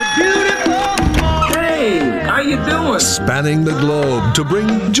spanning the globe to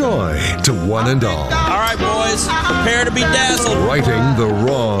bring joy to one and all. All right, boys, prepare to be dazzled. Righting the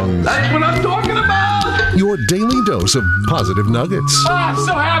wrongs. That's what I'm talking about! Your daily dose of positive nuggets. Oh, I'm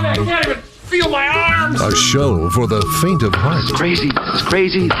so happy I can't even feel my arms! A show for the faint of heart. It's crazy, it's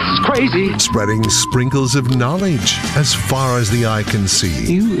crazy, it's crazy. Spreading sprinkles of knowledge as far as the eye can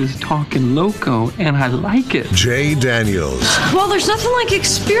see. You is talking loco, and I like it. Jay Daniels. Well, there's nothing like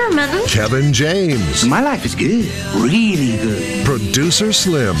experimenting. Kevin James. My life is good, really good. Producer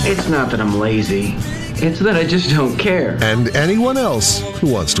Slim. It's not that I'm lazy. It's that I just don't care. And anyone else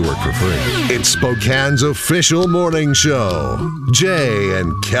who wants to work for free. It's Spokane's official morning show. Jay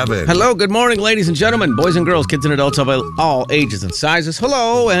and Kevin. Hello, good morning, ladies and gentlemen, boys and girls, kids and adults of all ages and sizes.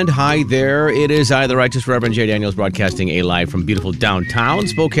 Hello and hi there. It is I, the Righteous Reverend Jay Daniels, broadcasting a live from beautiful downtown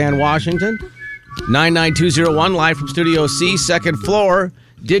Spokane, Washington. 99201, live from Studio C, second floor.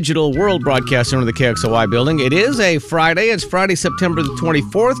 Digital World Broadcast Center of the KXOY building. It is a Friday. It's Friday, September the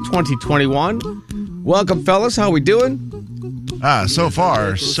 24th, 2021. Welcome, fellas. How we doing? So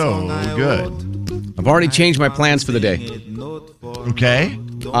far, so good. I've already changed my plans for the day. Okay.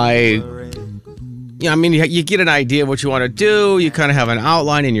 You get an idea of what you want to do. You kind of have an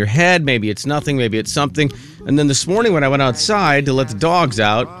outline in your head. Maybe it's nothing. Maybe it's something. And then this morning when I went outside to let the dogs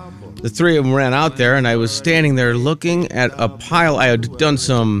out, the three of them ran out there, and I was standing there looking at a pile. I had done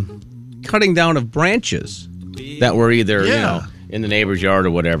some cutting down of branches that were either, in the neighbor's yard or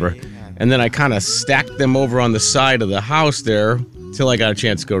whatever. And then I kind of stacked them over on the side of the house there till I got a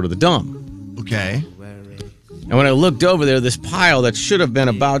chance to go to the dump. Okay. And when I looked over there, this pile that should have been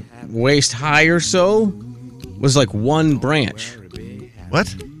about waist high or so was like one branch.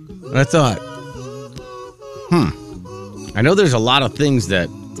 What? And I thought, I know there's a lot of things that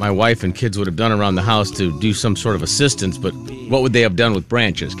my wife and kids would have done around the house to do some sort of assistance, but what would they have done with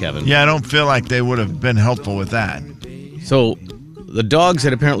branches, Kevin? Yeah, I don't feel like they would have been helpful with that. So the dogs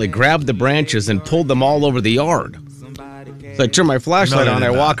had apparently grabbed the branches and pulled them all over the yard. So I turn my flashlight on,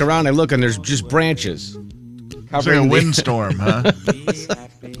 I walk around, I look, and there's just branches. It's like a windstorm, huh?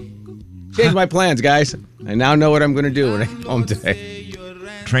 Changed my plans, guys. I now know what I'm going to do when I get home today.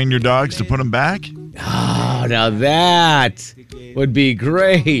 Train your dogs to put them back? Oh, now that would be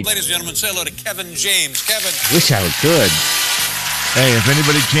great. Ladies and gentlemen, say hello to Kevin James. Kevin. Wish I could. Hey, if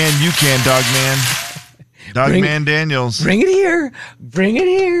anybody can, you can, Dog Man. Dogman Daniels. Bring it here. Bring it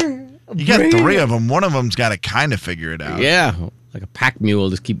here. You got three of them. One of them's got to kind of figure it out. Yeah, like a pack mule.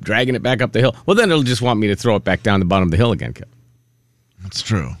 Just keep dragging it back up the hill. Well, then it'll just want me to throw it back down the bottom of the hill again, Kevin. That's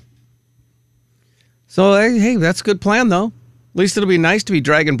true. So, hey, that's a good plan, though. At least it'll be nice to be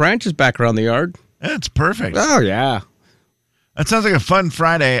dragging branches back around the yard. That's perfect. Oh, yeah. That sounds like a fun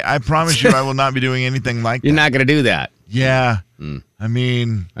Friday. I promise you I will not be doing anything like that. You're not going to do that. Yeah. I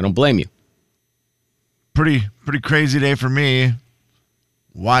mean... I don't blame you. Pretty crazy day for me.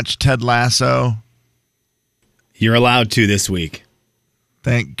 Watch Ted Lasso. You're allowed to this week.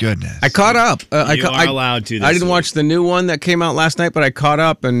 Thank goodness. I caught up. You are allowed to this I didn't week. watch the new one that came out last night, but I caught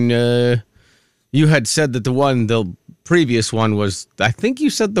up, and you had said that the previous one was, I think you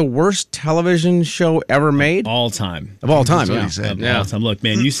said, the worst television show ever made? All time. Of all time, That's what yeah. he said. Of all time. Look,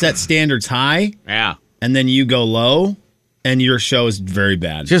 man, you set standards high, Yeah. and then you go low, and your show is very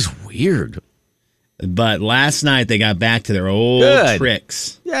bad. Just weird. But last night, they got back to their old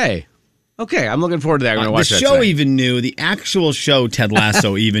tricks. Yay. Okay, I'm looking forward to that. I'm going to watch the that show tonight. even knew, the actual show, Ted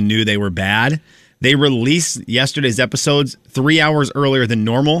Lasso, even knew they were bad. They released yesterday's episodes 3 hours earlier than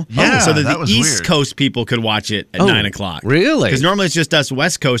normal. Yeah, so that that the was East weird. Coast people could watch it at 9 o'clock. Really? Because normally it's just us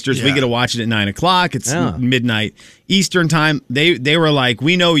West Coasters. We Yeah. get to watch it at 9 o'clock. It's Yeah. midnight Eastern time. They were like,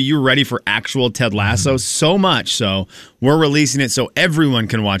 we know you're ready for actual Ted Lasso so much, so we're releasing it so everyone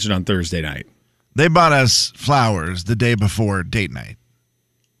can watch it on Thursday night. They bought us flowers the day before date night.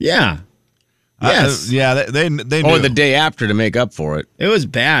 Yeah. Yes. Yeah, they knew. Or the day after to make up for it. It was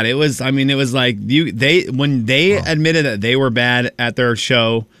bad. It was like when they admitted that they were bad at their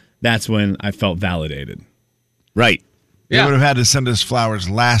show, that's when I felt validated. Right. They would have had to send us flowers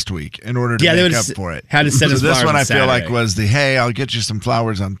last week in order to make up for it. Had to send us so this flowers one on I feel like Saturday. was hey, I'll get you some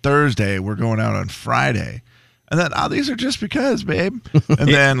flowers on Thursday. We're going out on Friday. And then, these are just because, babe. And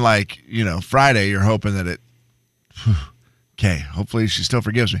then, Friday, you're hoping that okay, hopefully she still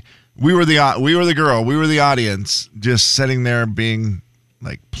forgives me. We were the girl. We were the audience just sitting there being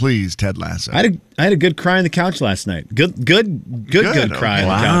like, please, Ted Lasso. I had a good cry on the couch last night. Good cry okay. on the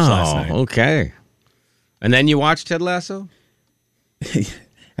couch last night. Okay. And then you watched Ted Lasso?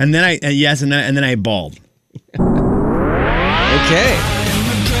 And then I bawled. Okay.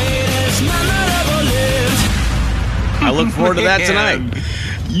 I look forward to that tonight.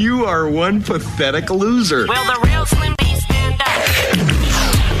 You are one pathetic loser. Will the real Slim B stand up?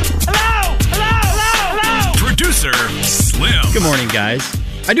 Hello! Producer Slim. Good morning, guys.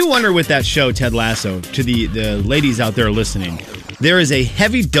 I do wonder with that show, Ted Lasso, to the ladies out there listening, there is a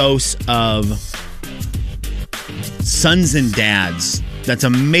heavy dose of sons and dads. That's a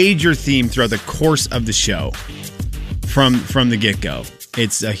major theme throughout the course of the show from the get-go.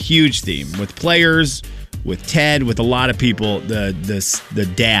 It's a huge theme with players, with Ted, with a lot of people, the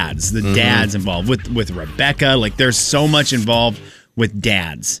dads, dads involved, with Rebecca. Like, there's so much involved with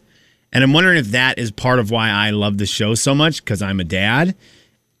dads. And I'm wondering if that is part of why I love the show so much, because I'm a dad.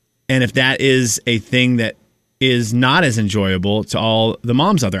 And if that is a thing that is not as enjoyable to all the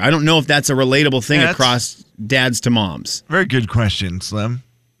moms out there. I don't know if that's a relatable thing across dads to moms. Very good question, Slim.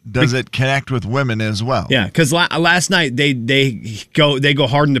 Does it connect with women as well? Yeah, because last night they go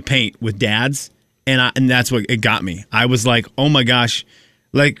hard in the paint with dads, and that's what it got me. I was like, oh my gosh,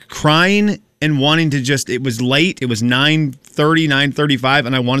 like crying and wanting to just. It was late. It was 9:30, 9:35,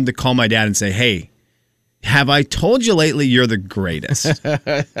 and I wanted to call my dad and say, hey, have I told you lately you're the greatest?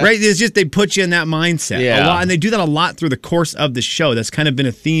 Right? It's just they put you in that mindset a lot, and they do that a lot through the course of the show. That's kind of been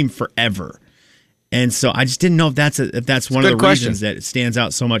a theme forever. And so I just didn't know if that's one of the reasons that it stands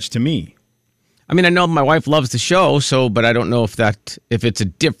out so much to me. I mean, I know my wife loves the show, but I don't know if it's a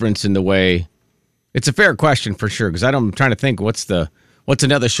difference in the way. It's a fair question for sure, because I'm trying to think what's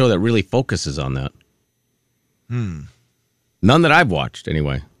another show that really focuses on that. None that I've watched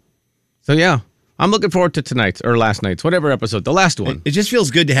anyway. So yeah, I'm looking forward to tonight's or last night's, whatever episode, the last one. It just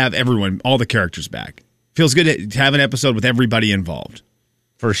feels good to have all the characters back. Feels good to have an episode with everybody involved.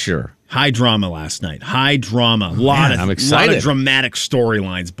 For sure. High drama last night. High drama. I'm excited. A lot of dramatic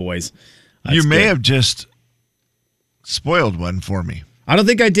storylines, boys. You may have just spoiled one for me. I don't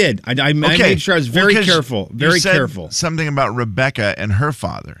think I did. I made sure I was very careful. Very careful. Something about Rebecca and her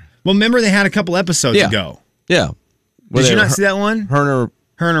father. Well, remember they had a couple episodes ago. Yeah. Did you not see that one? Her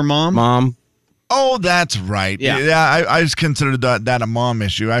and her mom? Mom. Oh, that's right. Yeah, I just considered that a mom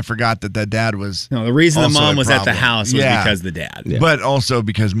issue. I forgot that dad was. No, the reason the mom was at the house was because of the dad. Yeah. But also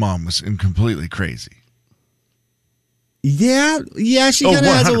because mom was completely crazy. Yeah, she kind of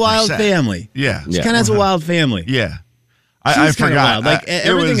has a wild family. Yeah. She kind of has a wild family. Yeah. I forgot. Wild.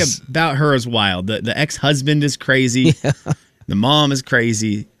 Everything about her is wild. The ex-husband is crazy. Yeah. The mom is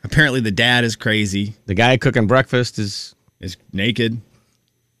crazy. Apparently the dad is crazy. The guy cooking breakfast is naked.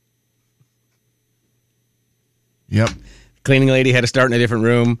 Yep. Cleaning lady had to start in a different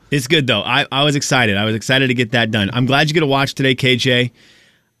room. It's good, though. I was excited. I was excited to get that done. I'm glad you get to watch today, KJ.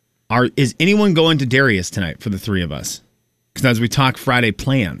 Is anyone going to Darius tonight for the three of us? Because as we talk Friday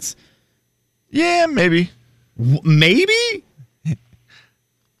plans. Yeah, maybe. Maybe?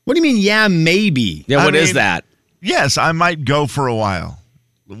 What do you mean, yeah, maybe? Yeah, what is that? Yes, I might go for a while.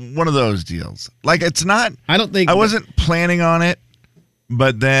 One of those deals. Like, it's not. I don't think. I wasn't planning on it,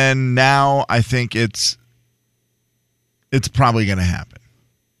 but then now I think it's probably going to happen.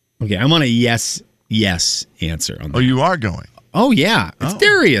 Okay, I want a yes answer on that. Oh, you are going? Oh, yeah. It's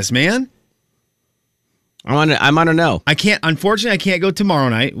Darius, man. I'm on a no. Unfortunately, I can't go tomorrow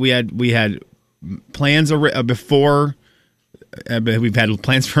night. We had plans before. We've had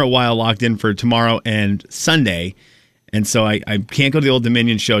plans for a while locked in for tomorrow and Sunday. And so I can't go to the Old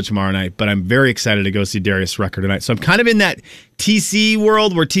Dominion show tomorrow night, but I'm very excited to go see Darius Rucker tonight. So I'm kind of in that TC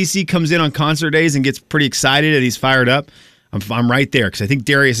world where TC comes in on concert days and gets pretty excited and he's fired up. I'm right there because I think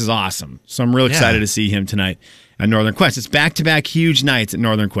Darius is awesome. So I'm real excited to see him tonight at Northern Quest. It's back-to-back huge nights at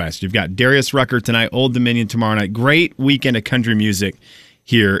Northern Quest. You've got Darius Rucker tonight, Old Dominion tomorrow night. Great weekend of country music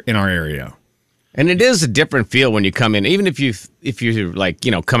here in our area. And it is a different feel when you come in, even if you're like,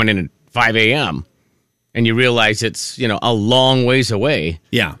 coming in at 5 a.m., and you realize it's, a long ways away.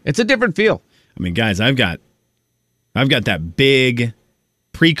 Yeah. It's a different feel. I mean, guys, I've got that big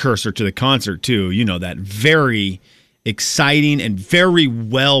precursor to the concert, too. That very exciting and very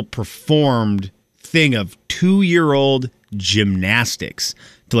well performed thing of 2-year-old gymnastics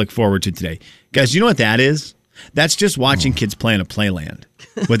to look forward to today. Guys, you know what that is? That's just watching kids play in a playland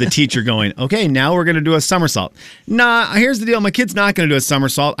with a teacher going, okay, now we're going to do a somersault. Nah, here's the deal. My kid's not going to do a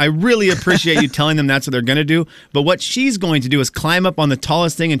somersault. I really appreciate you telling them that's what they're going to do. But what she's going to do is climb up on the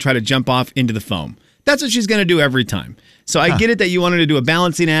tallest thing and try to jump off into the foam. That's what she's going to do every time. So I get it that you wanted to do a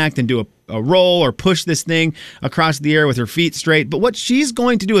balancing act and do a roll or push this thing across the air with her feet straight. But what she's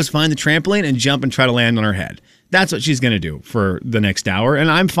going to do is find the trampoline and jump and try to land on her head. That's what she's going to do for the next hour. And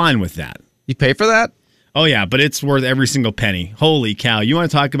I'm fine with that. You pay for that? Oh, yeah, but it's worth every single penny. Holy cow. You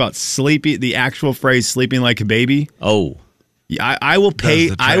want to talk about the actual phrase, sleeping like a baby? Oh. I will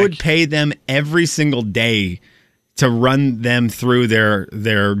pay. I would pay them every single day to run them through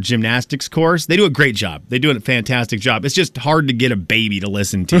their gymnastics course. They do a great job. They do a fantastic job. It's just hard to get a baby to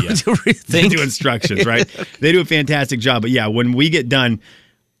listen to you. They do instructions, right? They do a fantastic job. But yeah, when we get done,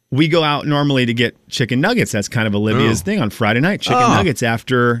 we go out normally to get chicken nuggets. That's kind of Olivia's thing on Friday night. Chicken nuggets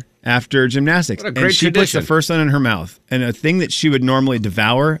after gymnastics. What a great and she puts tradition. the first one in her mouth. And a thing that she would normally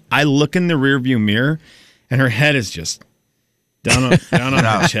devour, I look in the rearview mirror, and her head is just down on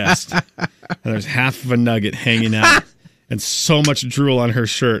her chest. And there's half of a nugget hanging out. And so much drool on her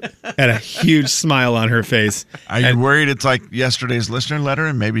shirt and a huge smile on her face. Are you worried it's like yesterday's listener letter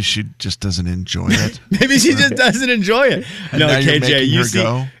and maybe she just doesn't enjoy it? Maybe she just doesn't enjoy it. No, KJ, you see,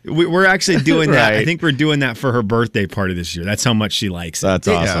 we're actually doing that. I think we're doing that for her birthday party this year. That's how much she likes it. That's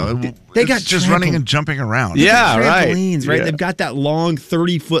awesome. Yeah, they got just running and jumping around. Yeah, trampolines, right? Yeah. They've got that long,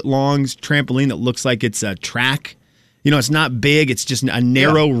 30-foot long trampoline that looks like it's a track. You know, it's not big. It's just a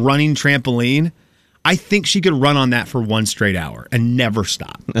narrow running trampoline. I think she could run on that for 1 straight hour and never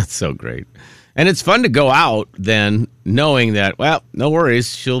stop. That's so great. And it's fun to go out then knowing that, well, no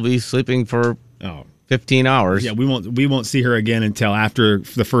worries, she'll be sleeping for 15 hours. Yeah, we won't see her again until after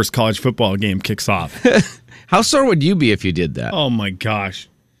the first college football game kicks off. How sore would you be if you did that? Oh my gosh.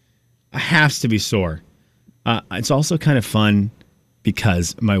 I have to be sore. It's also kind of fun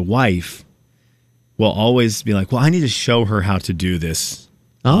because my wife will always be like, well, I need to show her how to do this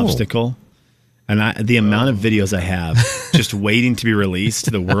obstacle. And the amount of videos I have just waiting to be released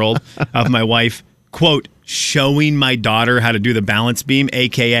to the world of my wife, quote, showing my daughter how to do the balance beam,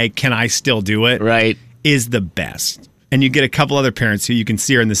 a.k.a. can I still do it? Right. Is the best. And you get a couple other parents who you can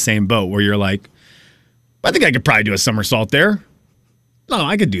see are in the same boat where you're like, I think I could probably do a somersault there. No,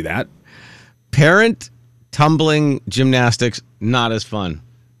 I could do that. Parent tumbling gymnastics, not as fun.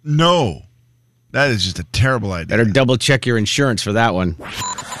 No. That is just a terrible idea. Better double check your insurance for that one.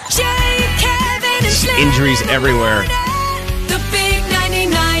 Jay, Kevin, and Slim. Injuries everywhere. The big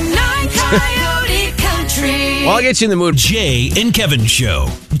 99.9 Coyote Country. Well, I'll get you in the mood. Jay and Kevin Show.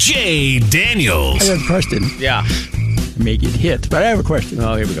 Jay Daniels. I have a question. Yeah. May get hit, but I have a question.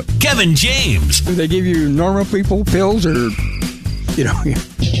 Oh, here we go. Kevin James. Do they give you normal people pills or, you know?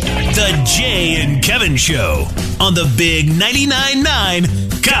 The Jay and Kevin Show on the big 99.9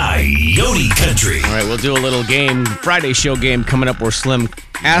 Coyote Country. All right, we'll do a little game, Friday show game coming up where Slim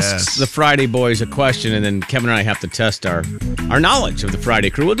asks the Friday boys a question, and then Kevin and I have to test our knowledge of the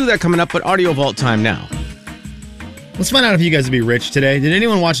Friday crew. We'll do that coming up, but Audio Vault time now. Let's find out if you guys would be rich today. Did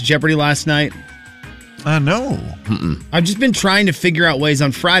anyone watch Jeopardy last night? No. I've just been trying to figure out ways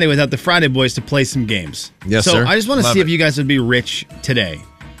on Friday without the Friday boys to play some games. Yes, so sir. I just want to Love see it. if you guys would be rich today.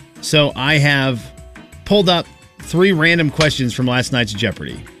 So I have pulled up 3 random questions from last night's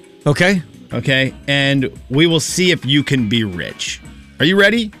Jeopardy. Okay. Okay, and we will see if you can be rich. Are you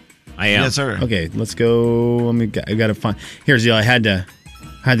ready? I am. Yes, sir. Okay, let's go. I got to find. Here's the deal. I had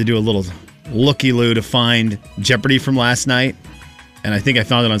to do a little looky-loo to find Jeopardy from last night, and I think I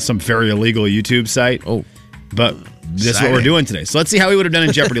found it on some very illegal YouTube site. Oh, but this is what we're doing today. So let's see how we would have done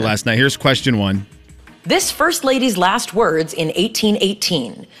in Jeopardy last night. Here's question 1. This First Lady's last words in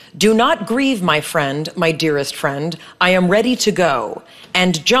 1818. Do not grieve, my friend, my dearest friend. I am ready to go.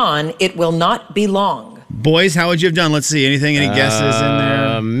 And John, it will not be long. Boys, how would you have done? Let's see. Any guesses in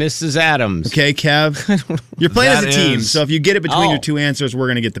there? Mrs. Adams. Okay, Kev. You're playing as a That team, is- so if you get it between your 2 answers, we're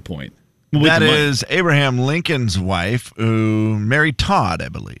going to get the point. With That the money. is Abraham Lincoln's wife who married Todd, I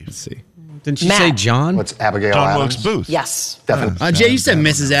believe. Let's see. Didn't she Matt. say John? What's Abigail John Adams? Wilkes Booth. Yes. Definitely. Jay, you said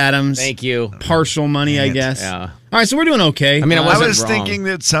Mrs. Adams. Thank you. Partial money, I guess. Yeah. All right, so we're doing okay. I mean, I I wasn't was wrong. thinking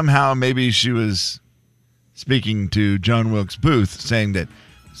that somehow maybe she was speaking to John Wilkes Booth, saying that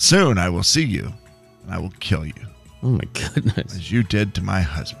soon I will see you and I will kill you, Oh, my goodness. as you did to my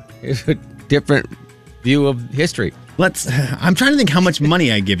husband. It's a different view of history. I'm trying to think how much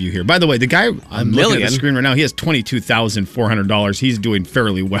money I give you here. By the way, the guy I'm looking at million. the screen right now, he has $22,400. He's doing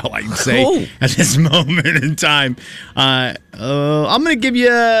fairly well, I'd say, Oh. at this moment in time. I'm going to give you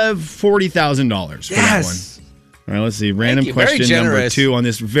 $40,000 for that one. All right, let's see. Random you. Very question number generous. 2 on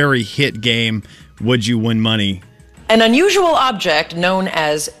this very hit game. Would you win money? An unusual object known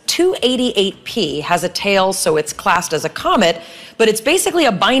as 288P has a tail, so it's classed as a comet, but it's basically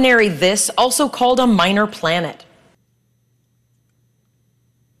a binary this, also called a minor planet.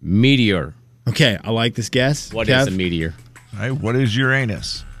 Meteor. Okay, I like this guess. What Kev? is a meteor? All right, what is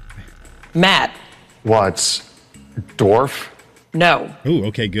Uranus? Matt. What's dwarf? No. Ooh,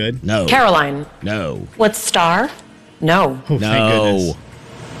 okay, good. No. Caroline. No. What's star? No. Oh, thank goodness.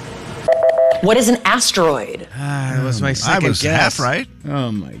 What is an asteroid? That was my second I was guess. half right.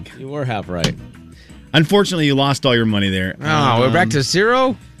 Oh, my God. You were half right. Unfortunately, you lost all your money there. Oh, we're back to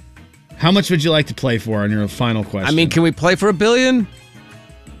 0? How much would you like to play for on your final question? I mean, can we play for $1 billion?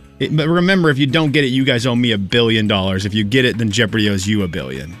 But remember, if you don't get it, you guys owe me $1 billion. If you get it, then Jeopardy owes you $1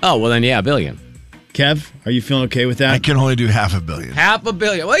 billion. Oh, well then, yeah, $1 billion. Kev, are you feeling okay with that? I can only do $500 million. $500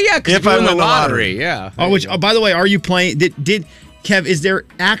 million. Well, yeah, because if I win the lottery, yeah. Oh, by the way, are you playing? Did Kev? Is there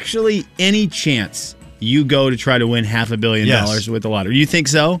actually any chance you go to try to win $500 million with the lottery? You think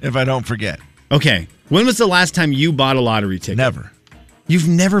so? If I don't forget. Okay. When was the last time you bought a lottery ticket? Never. You've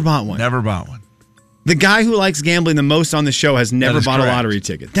never bought one? Never bought one. The guy who likes gambling the most on the show has never bought a lottery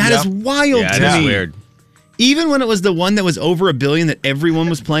ticket. That is wild to me. That's weird. Even when it was the one that was over $1 billion that everyone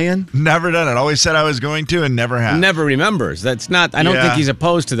was playing? Never done it. Always said I was going to and never have. Never remembers. That's not, I don't think he's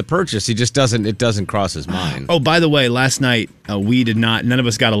opposed to the purchase. He just doesn't, it doesn't cross his mind. Oh, by the way, last night we did not, none of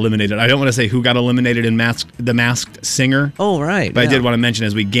us got eliminated. I don't want to say who got eliminated in The Masked Singer. Oh, right. But I did want to mention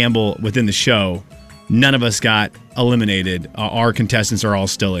as we gamble within the show, none of us got eliminated. Our contestants are all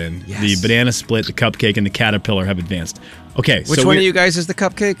still in. Yes. The Banana Split, the Cupcake, and the Caterpillar have advanced. Okay. Which one of you guys is the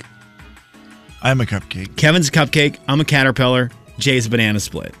Cupcake? I'm a Cupcake. Kevin's a Cupcake. I'm a Caterpillar. Jay's a Banana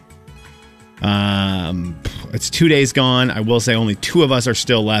Split. It's 2 days gone. I will say only 2 of us are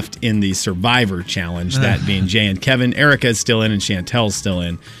still left in the Survivor Challenge, that being Jay and Kevin. Erica is still in and Chantel's still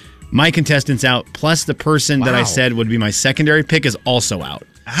in. My contestant's out, plus the person that I said would be my secondary pick is also out.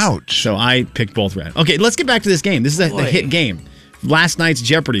 Ouch. So I picked both random. Okay, let's get back to this game. This is a hit game. Last night's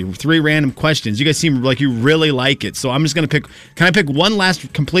Jeopardy, 3 random questions. You guys seem like you really like it. So I'm just going to pick. Can I pick one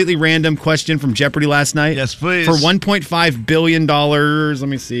last completely random question from Jeopardy last night? Yes, please. For $1.5 billion. Let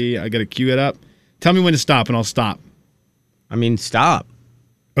me see. I got to cue it up. Tell me when to stop and I'll stop. I mean, stop.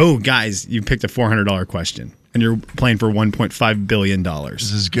 Oh, guys, you picked a $400 question and you're playing for $1.5 billion.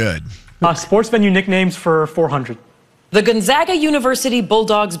 This is good. Sports venue nicknames for 400. The Gonzaga University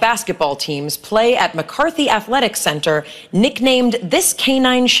Bulldogs basketball teams play at McCarthy Athletic Center, nicknamed this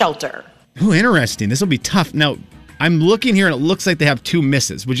canine shelter. Oh, interesting. This will be tough. Now, I'm looking here and it looks like they have 2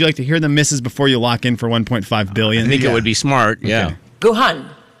 misses. Would you like to hear the misses before you lock in for $1.5 billion? I think it would be smart, yeah. Guhan.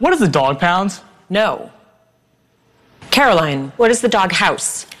 What is the dog pounds? No. Caroline. What is the dog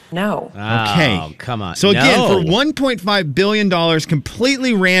house? No. Okay. Oh, come on. So again, for $1.5 billion,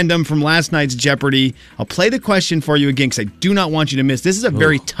 completely random from last night's Jeopardy, I'll play the question for you again because I do not want you to miss. This is a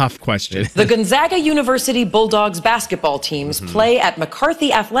very tough question. The Gonzaga University Bulldogs basketball teams play at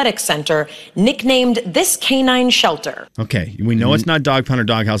McCarthy Athletic Center, nicknamed this canine shelter. Okay. We know it's not dog pound or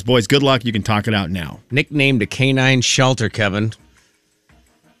doghouse. Boys, good luck. You can talk it out now. Nicknamed a canine shelter, Kevin.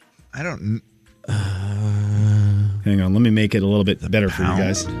 I don't... Hang on, let me make it a little bit better for you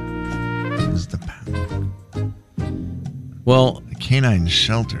guys. What is the pound? Well, a canine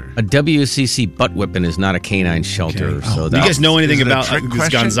shelter. A WCC butt whipping is not a canine shelter. Okay. So do you guys know anything about this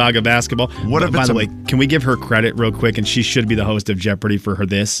question? Gonzaga basketball? What if by the way, can we give her credit real quick? And she should be the host of Jeopardy for her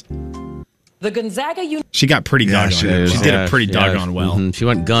this. The Gonzaga She got pretty doggone. She did it pretty doggone well. Mm-hmm. She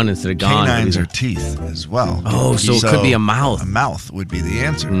went gun instead of gone. Canines are teeth as well. Oh, so it could be a mouth. A mouth would be the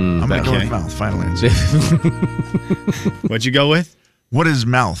answer. I'm going to go with mouth. Final answer. What'd you go with? What is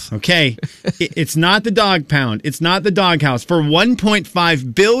mouth? Okay. It's not the dog pound. It's not the doghouse. For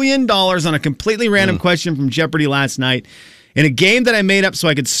 $1.5 billion on a completely random question from Jeopardy last night, in a game that I made up so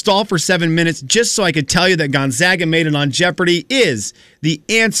I could stall for 7 minutes just so I could tell you that Gonzaga made it on Jeopardy, is the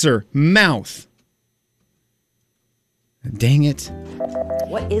answer mouth. Dang it.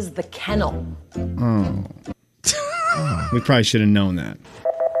 What is the kennel? Oh. We probably should have known that.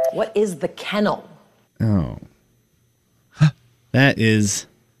 What is the kennel? Oh. That is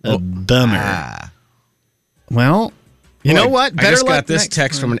a bummer. Well, you know what? I just got this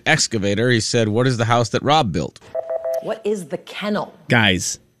text from an excavator. He said, "What is the house that Rob built?" What is the kennel?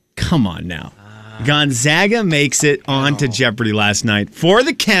 Guys, come on now. Gonzaga makes it onto Jeopardy last night for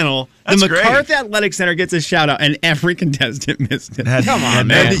the kennel. That's the McCarthy great. Athletic Center gets a shout out, and every contestant missed it. Come on,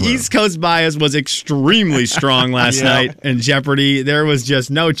 man. And the East Coast bias was extremely strong last night in Jeopardy. There was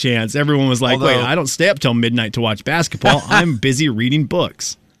just no chance. Everyone was like, wait, I don't stay up till midnight to watch basketball. I'm busy reading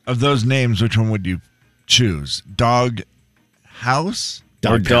books. Of those names, which one would you choose? Dog house?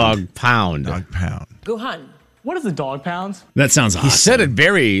 Dog pound? Dog pound. Guhan. What is the dog pounds? That sounds awesome. He said it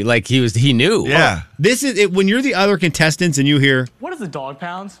very like he knew. Yeah. This is it. When you're the other contestants and you hear, What is the dog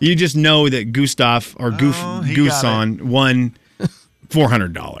pounds? you just know that Gustav or Gooson won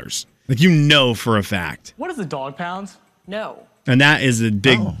 $400. Like you know for a fact. What is the dog pounds? No. And that is a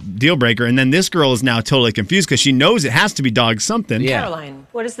big deal breaker. And then this girl is now totally confused because she knows it has to be dog something. Yeah. Caroline.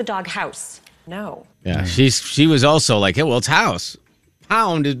 What is the dog house? No. Yeah. She was also like, hey, well, it's house.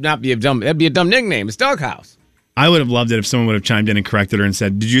 Pound would not be that'd be a dumb nickname. It's doghouse. I would have loved it if someone would have chimed in and corrected her and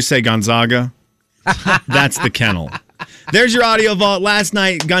said, "Did you say Gonzaga?" That's the kennel. There's your audio vault last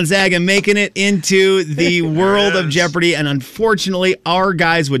night. Gonzaga making it into the world of Jeopardy, and unfortunately, our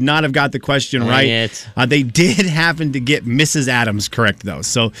guys would not have got the question right. They did happen to get Mrs. Adams correct, though.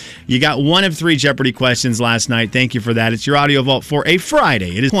 So you got one of 3 Jeopardy questions last night. Thank you for that. It's your audio vault for a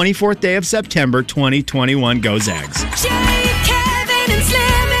Friday. It is 24th day of September, 2021. Go Zags. Jay, Kevin, and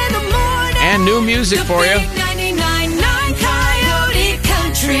Slim in the morning. And new music for you. Big 99.9 Coyote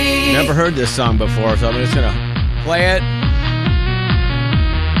Country. Never heard this song before, so I'm just going to play it.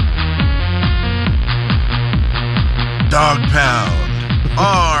 Dog Pound.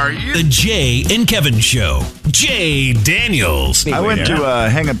 Are you? The Jay and Kevin Show. Jay Daniels. I went to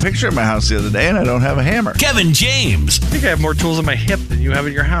hang a picture at my house the other day, and I don't have a hammer. Kevin James. I think I have more tools in my hip than you have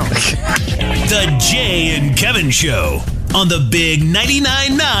in your house. The Jay and Kevin Show on the Big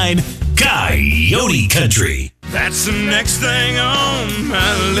 99.9 Coyote Country. That's the next thing on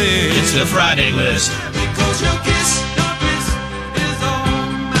my list. It's the Friday list. Because your kiss is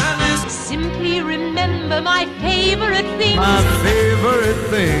on my list. Simply remember my favorite thing. My favorite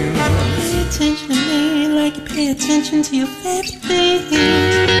thing. Pay attention to me like you pay attention to your favorite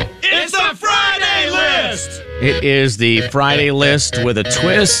thing. It's the Friday list. It is the Friday list with a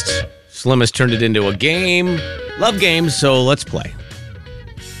twist. Slim has turned it into a game. Love games, so let's play.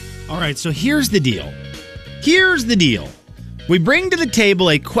 All right, so here's the deal. We bring to the table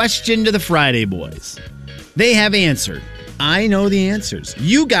a question to the Friday boys. They have answered. I know the answers.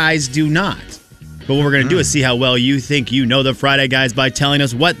 You guys do not. But what we're going to do is see how well you think you know the Friday guys by telling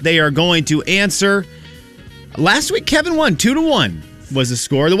us what they are going to answer. Last week, Kevin won 2-1 was the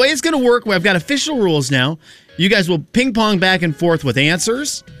score. The way it's going to work, I've got official rules now. You guys will ping pong back and forth with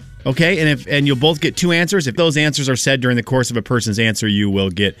answers. Okay, and you'll both get 2 answers. If those answers are said during the course of a person's answer, you will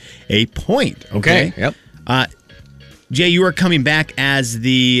get a point. Okay. Yep. Jay, you are coming back as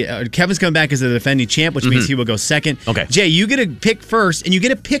Kevin's coming back as the defending champ, which means he will go second. Okay. Jay, you get to pick first, and you get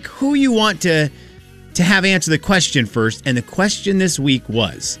to pick who you want to have answer the question first. And the question this week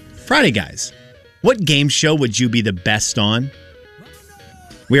was, Friday guys, what game show would you be the best on?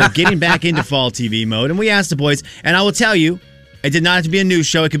 We are getting back into fall TV mode, and we asked the boys, and I will tell you, it did not have to be a news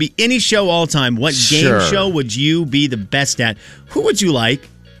show. It could be any show all time. What game show would you be the best at? Who would you like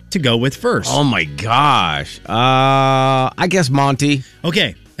to go with first? Oh, my gosh. I guess Monty.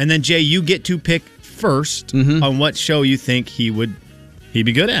 Okay. And then, Jay, you get to pick first on what show you think he'd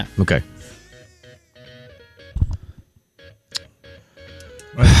be good at. Okay.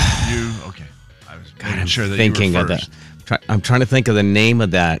 Okay. I was making sure that thinking you were of first. that. I'm trying to think of the name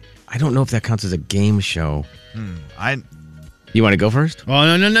of that. I don't know if that counts as a game show. You want to go first?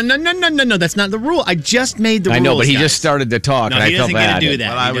 Oh, no. That's not the rule. I just made the rules. I know, but he guys. just started to talk, and I felt bad. He doesn't get to do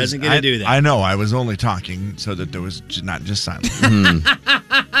that. Well, He doesn't get to do that. I know. I was only talking so that there was not just silence.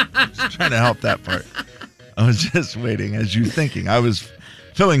 Just trying to help that part. I was just waiting as you thinking. I was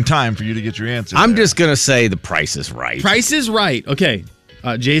filling time for you to get your answer. I'm just going to say The Price is Right. Price is Right. Okay.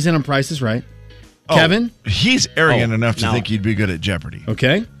 Jay's in on Price is Right. Kevin? He's arrogant enough to think he'd be good at Jeopardy.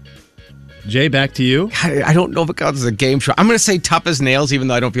 Okay. Jay, back to you. I don't know if it counts as a game show. I'm going to say Tough as Nails, even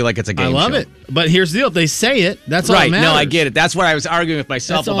though I don't feel like it's a game show. I love it. But here's the deal. If they say it, that's all that right. matters. No, I get it. That's what I was arguing with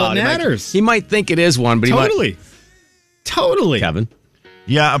myself That's about. all that matters. He might think it is one, but Totally. Kevin?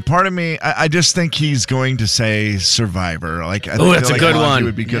 Yeah, a part of me, I just think he's going to say Survivor. Like, I that's a good one. He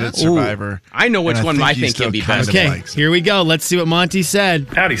would be good at Survivor. Ooh, I know which one I think he'd be best. Okay, here we go. Let's see what Monty said.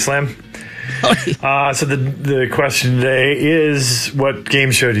 Howdy, Slim. So the question today is, what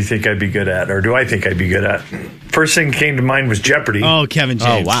game show do you think I'd be good at, or do I think I'd be good at? First thing that came to mind was Jeopardy. Oh, Kevin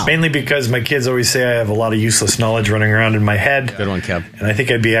James. Oh, wow. Mainly because my kids always say I have a lot of useless knowledge running around in my head. Good one, Kev. And I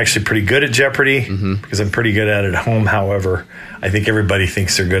think I'd be actually pretty good at Jeopardy because I'm pretty good at it at home. However, I think everybody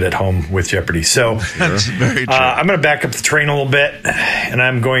thinks they're good at home with Jeopardy. So that's very true. I'm going to back up the train a little bit, and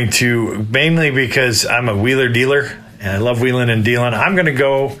I'm going to, mainly because I'm a wheeler dealer and I love wheeling and dealing, I'm going to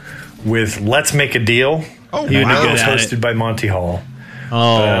go with Let's Make a Deal. Oh, Even wow. though it was hosted by Monty Hall.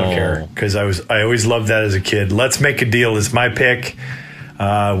 Oh, but I don't care because I always loved that as a kid. Let's Make a Deal is my pick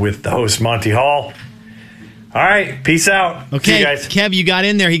with the host Monty Hall. All right, peace out. Okay, see you guys. Kev, you got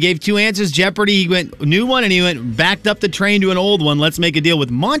in there. He gave 2 answers. Jeopardy, he went new one, and he went backed up the train to an old one. Let's Make a Deal with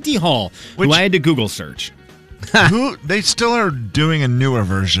Monty Hall, who I had to Google search. They still are doing a newer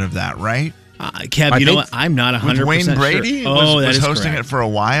version of that, right? Kev, you know what? I'm not 100% sure. Wayne Brady was hosting it for a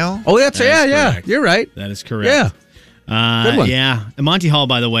while. Oh, that's yeah. You're right. That is correct. Yeah. Good one. Yeah. Monty Hall,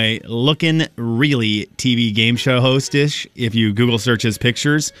 by the way, looking really TV game show host-ish. If you Google search his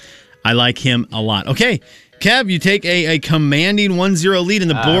pictures, I like him a lot. Okay, Kev, you take a commanding 1-0 lead,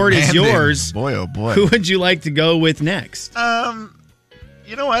 and the board is yours. Boy, oh boy. Who would you like to go with next?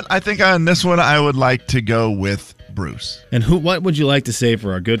 You know what? I think on this one, I would like to go with Bruce. And what would you like to say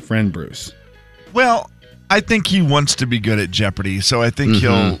for our good friend Bruce? Well, I think he wants to be good at Jeopardy, so I think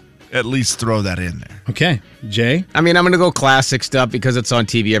he'll at least throw that in there. Okay. Jay? I mean, I'm going to go classic stuff because it's on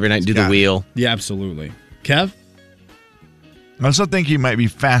TV every night and do the wheel. Yeah, absolutely. Kev? I also think he might be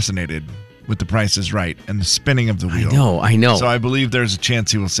fascinated with The Price is Right and the spinning of the wheel. I know. So I believe there's a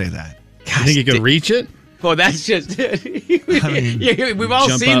chance he will say that. You think he could reach it? Well, that's just. We've all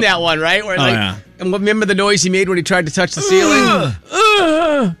seen up. that one, right? Where yeah. And remember the noise he made when he tried to touch the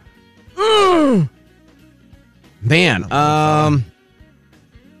ceiling? Man,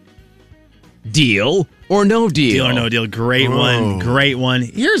 deal or no deal? Deal or no deal. Great one. Great one.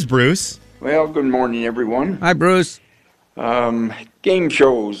 Here's Bruce. Well, good morning, everyone. Hi, Bruce. Game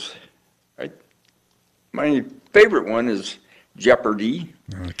shows. My favorite one is Jeopardy.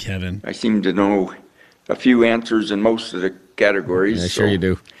 Oh, Kevin. I seem to know a few answers in most of the categories. Yeah, sure you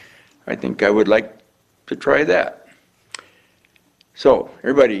do. I think I would like to try that. So,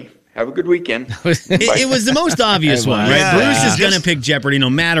 everybody, have a good weekend. It was the most obvious one, right? Yeah. Bruce is going to pick Jeopardy no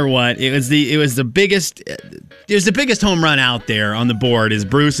matter what. It was the biggest home run out there on the board is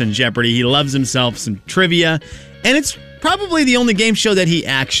Bruce and Jeopardy. He loves himself some trivia, and it's probably the only game show that he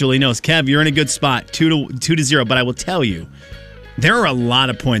actually knows. Kev, you're in a good spot, 2-0. But I will tell you, there are a lot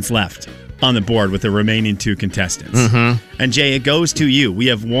of points left on the board with the remaining two contestants. And Jay, it goes to you. We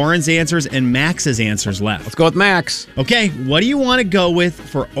have Warren's answers and Max's answers left. Let's go with Max. Okay, what do you want to go with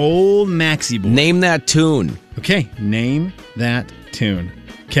for old Maxie boy? Name that tune. Okay, name that tune.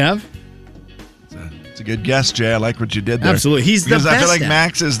 Kev? It's a good guess, Jay. I like what you did there. Absolutely. He's the best. Because I feel like at it.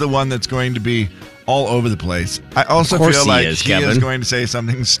 Max is the one that's going to be all over the place. I also course feel he like is, he Kevin. is going to say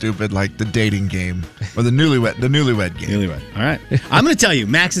something stupid like the dating game or the newlywed game. Newlywed. All right. I'm going to tell you,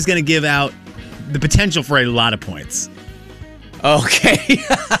 Max is going to give out the potential for a lot of points. Okay.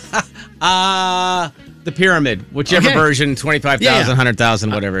 The pyramid, whichever version, 25,000,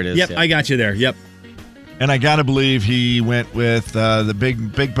 100,000, whatever it is. Yep, I got you there. Yep. And I got to believe he went with the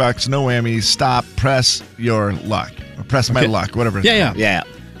big bucks, no whammies, stop, press your luck. Or press my luck, whatever it's called. Yeah.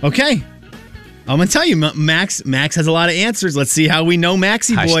 Okay. I'm going to tell you, Max has a lot of answers. Let's see how we know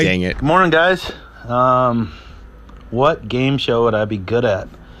Maxie Gosh, boy. dang it. Good morning, guys. What game show would I be good at?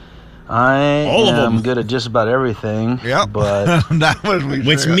 I am good at just about everything. Yep. But that was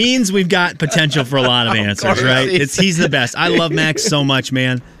Which means we've got potential for a lot of answers, right? He's the best. I love Max so much,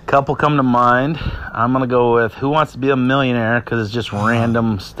 man. couple come to mind. I'm going to go with Who Wants to Be a Millionaire because it's just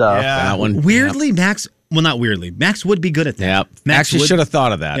random stuff. Yeah. That one. Weirdly, Max... Well, not weirdly. Max would be good at that. Yep. Max should have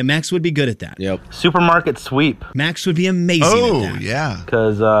thought of that. Yeah, Max would be good at that. Yep. Supermarket sweep. Max would be amazing at that. Yeah.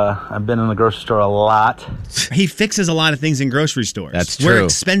 Because I've been in the grocery store a lot. He fixes a lot of things in grocery stores. That's Where true.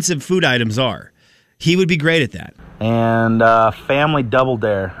 expensive food items are. He would be great at that. And family double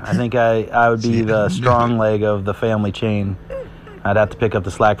dare. I think I would be the strong leg of the family chain. I'd have to pick up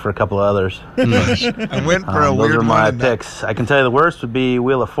the slack for a couple of others. I went for a those weird are my one. picks. I can tell you the worst would be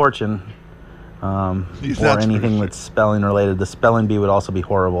Wheel of Fortune. Or anything that's spelling related. The spelling bee would also be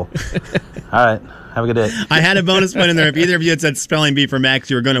horrible. All right. Have a good day. I had a bonus point in there. If either of you had said spelling bee for Max,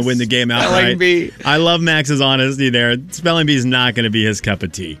 you were going to win the game outright. Spelling bee. I love Max's honesty there. Spelling bee is not going to be his cup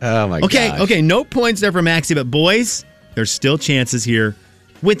of tea. Oh, my gosh. Okay, no points there for Maxie, but boys, there's still chances here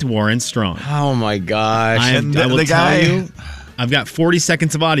with Warren Strong. Oh, my gosh. I will tell you, I've got 40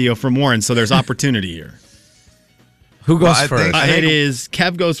 seconds of audio from Warren, so there's opportunity here. Who goes first? It is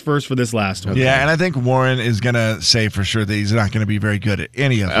Kev goes first for this last one. Yeah, and I think Warren is going to say for sure that he's not going to be very good at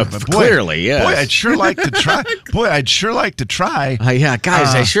any of them. But boy, clearly, yes. Boy, I'd sure like to try. Yeah,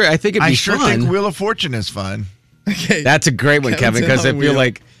 guys, I think it'd be fun. I think Wheel of Fortune is fun. Okay. That's a great one, Kevin, because I feel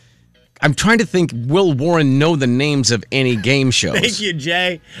like I'm trying to think, will Warren know the names of any game shows? Thank you,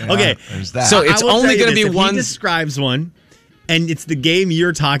 Jay. Yeah, okay. there's that. So it's only going to be if one. He describes one, and it's the game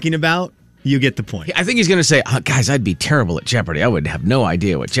you're talking about, you get the point. I think he's going to say, guys, I'd be terrible at Jeopardy. I would have no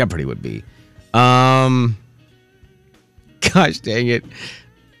idea what Jeopardy would be. Gosh dang it.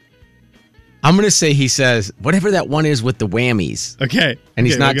 I'm going to say he says, whatever that one is with the whammies. Okay. And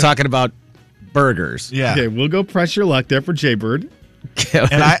he's not talking about burgers. Yeah. Okay, we'll go press your luck there for Jaybird.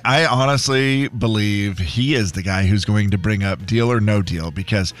 And I honestly believe he is the guy who's going to bring up Deal or No Deal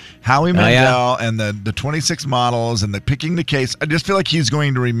because Howie Mandel and the 26 models and the picking the case, I just feel like he's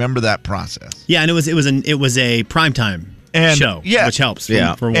going to remember that process. Yeah, and it was a primetime show, which helps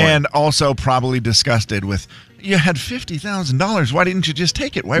for Warren. And also probably disgusted with, you had $50,000. Why didn't you just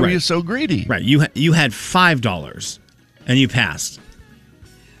take it? Why were you so greedy? Right. You had $5 and you passed.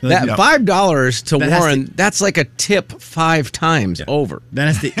 That $5 to That has Warren, that's like a tip 5 times over. That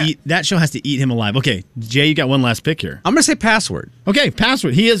has to eat. That show has to eat him alive. Okay, Jay, you got one last pick here. I'm going to say password. Okay,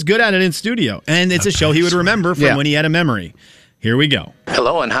 password. He is good at it in studio, and it's a show he would remember from when he had a memory. Here we go.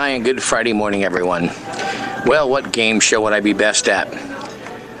 Hello and hi and good Friday morning, everyone. Well, what game show would I be best at?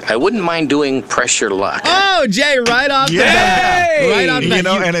 I wouldn't mind doing Press Your Luck. Oh, Jay, right off the bat. Right off the bat. You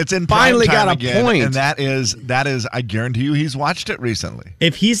know, and it's in finally prime time got a again, point. and that is, I guarantee you, he's watched it recently.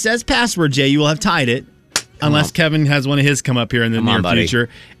 If he says password, Jay, you will have tied it. Unless Kevin has one of his come up here in the near future.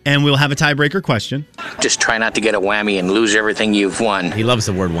 And we'll have a tiebreaker question. Just try not to get a whammy and lose everything you've won. He loves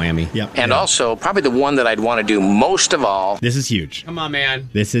the word whammy. Yep. And also, probably the one that I'd want to do most of all. This is huge. Come on, man.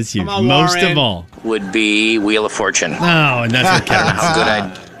 This is huge. Come on, Most Warren. of all. Would be Wheel of Fortune. Oh, and that's what I don't know Kevin how good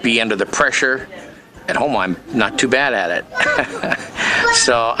I'd be under the pressure. At home, I'm not too bad at it.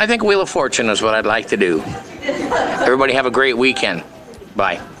 So I think Wheel of Fortune is what I'd like to do. Everybody have a great weekend.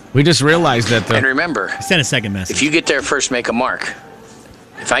 Bye. We just realized that And remember, send a second message. If you get there first, make a mark.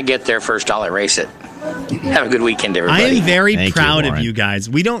 If I get there first, I'll erase it. Have a good weekend, everybody. I am very proud of you guys.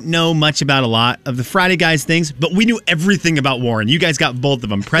 We don't know much about a lot of the Friday Guys things, but we knew everything about Warren. You guys got both of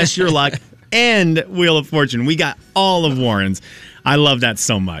them. Press Your Luck and Wheel of Fortune. We got all of Warren's. I love that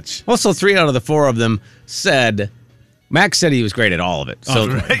so much. Also, 3 out of the 4 of them said, Max said he was great at all of it. So,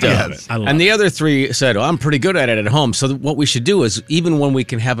 Yes. I love and it. the other 3 said, I'm pretty good at it at home. So what we should do is, even when we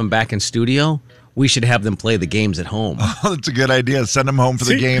can have them back in studio, we should have them play the games at home. Oh, that's a good idea. Send them home for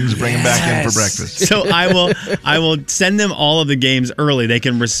the games, bring them back in for breakfast. So I will send them all of the games early. They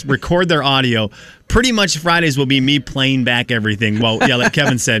can record their audio. Pretty much Fridays will be me playing back everything. Well, yeah, like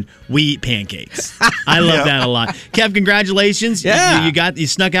Kevin said, we eat pancakes. I love that a lot. Kev, congratulations. Yeah. You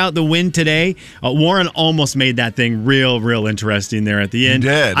snuck out the win today. Warren almost made that thing real interesting there at the end. He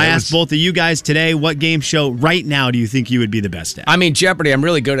did. I asked both of you guys today, what game show right now do you think you would be the best at? I mean, Jeopardy, I'm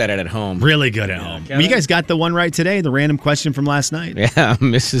really good at it at home. Really good at home. Well, you guys got the one right today, the random question from last night. Yeah,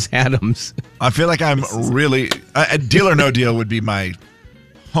 Mrs. Adams. I feel like I'm really Deal or No Deal would be my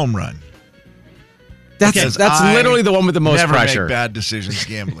home run. That's literally the one with the most never pressure. Make bad decisions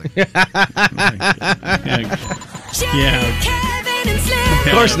gambling. Yeah. Kevin and Slim.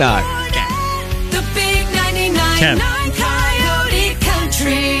 Of course not. The big 99.9 Coyote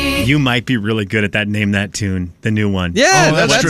Country. You might be really good at that Name That Tune, the new one. Yeah, that's true.